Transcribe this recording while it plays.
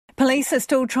Police are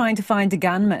still trying to find a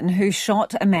gunman who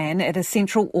shot a man at a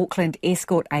central Auckland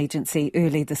escort agency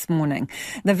early this morning.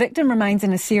 The victim remains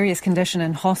in a serious condition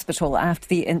in hospital after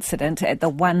the incident at the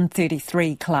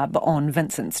 133 club on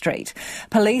Vincent St.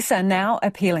 Police are now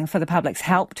appealing for the public's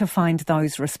help to find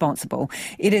those responsible.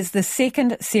 It is the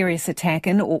second serious attack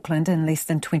in Auckland in less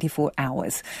than 24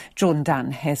 hours. Dunn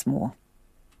has more.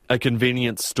 A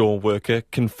convenience store worker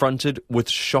confronted with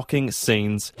shocking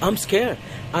scenes. I'm scared,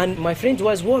 and my friend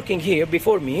was working here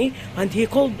before me, and he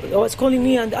was calling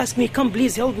me and asked me, "Come,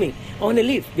 please help me. I want to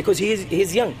leave," because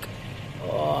he's young,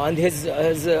 and his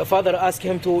father asked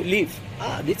him to leave.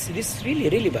 This is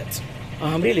really bad.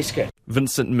 I'm really scared.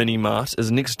 Vincent Mini Mart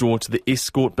is next door to the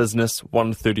escort business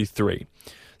 133.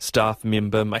 Staff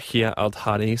member Mahia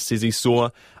Aldhari says he saw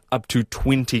up to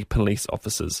 20 police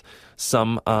officers,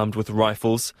 some armed with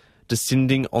rifles,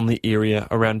 descending on the area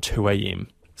around 2 a.m.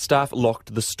 Staff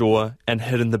locked the store and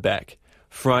hid in the back,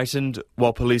 frightened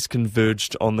while police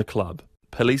converged on the club.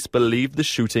 Police believe the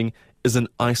shooting is an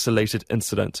isolated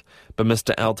incident, but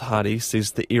Mr. Aldhari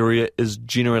says the area is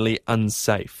generally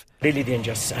unsafe. Really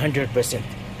dangerous, 100%.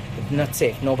 Not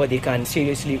safe. Nobody can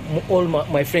seriously. All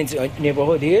my friends in the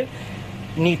neighborhood here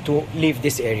need to leave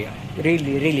this area.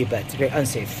 Really bad, very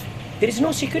unsafe. There is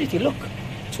no security. Look,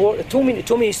 too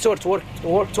many stores work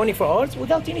 24 hours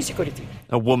without any security.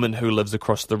 A woman who lives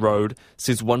across the road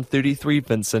says 133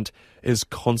 Vincent is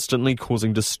constantly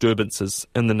causing disturbances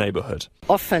in the neighbourhood.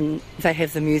 Often they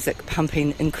have the music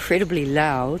pumping incredibly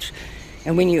loud,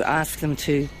 and when you ask them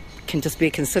to just be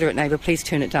a considerate neighbour, please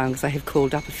turn it down, because I have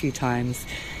called up a few times.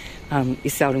 You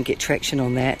seldom get traction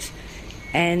on that.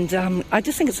 And I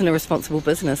just think it's an irresponsible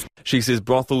business. She says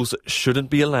brothels shouldn't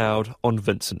be allowed on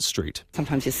Vincent Street.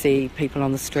 Sometimes you see people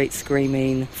on the street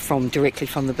screaming directly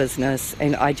from the business,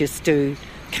 and I just do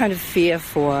kind of fear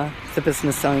for the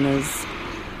business owners.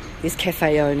 There's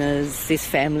cafe owners, there's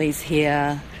families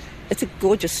here. It's a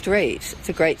gorgeous street, it's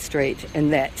a great street,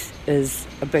 and that is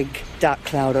a big dark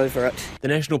cloud over it. The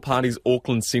National Party's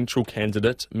Auckland Central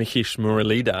candidate, Mahesh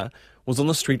Muralidhar, was on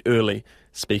the street early,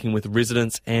 speaking with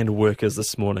residents and workers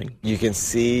this morning. You can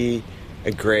see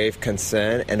a grave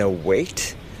concern and a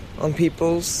weight on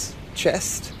people's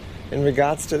chest in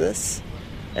regards to this,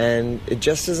 and it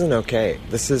just isn't okay.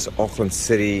 This is Auckland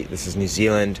City, this is New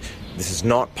Zealand, this is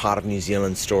not part of New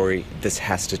Zealand's story. This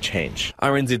has to change.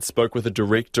 RNZ spoke with the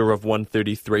director of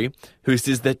 133, who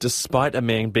says that despite a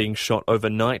man being shot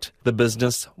overnight, the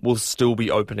business will still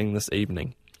be opening this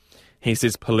evening. He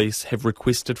says police have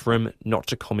requested for him not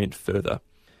to comment further.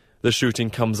 The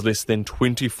shooting comes less than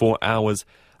 24 hours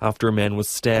after a man was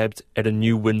stabbed at a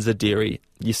New Windsor dairy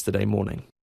yesterday morning.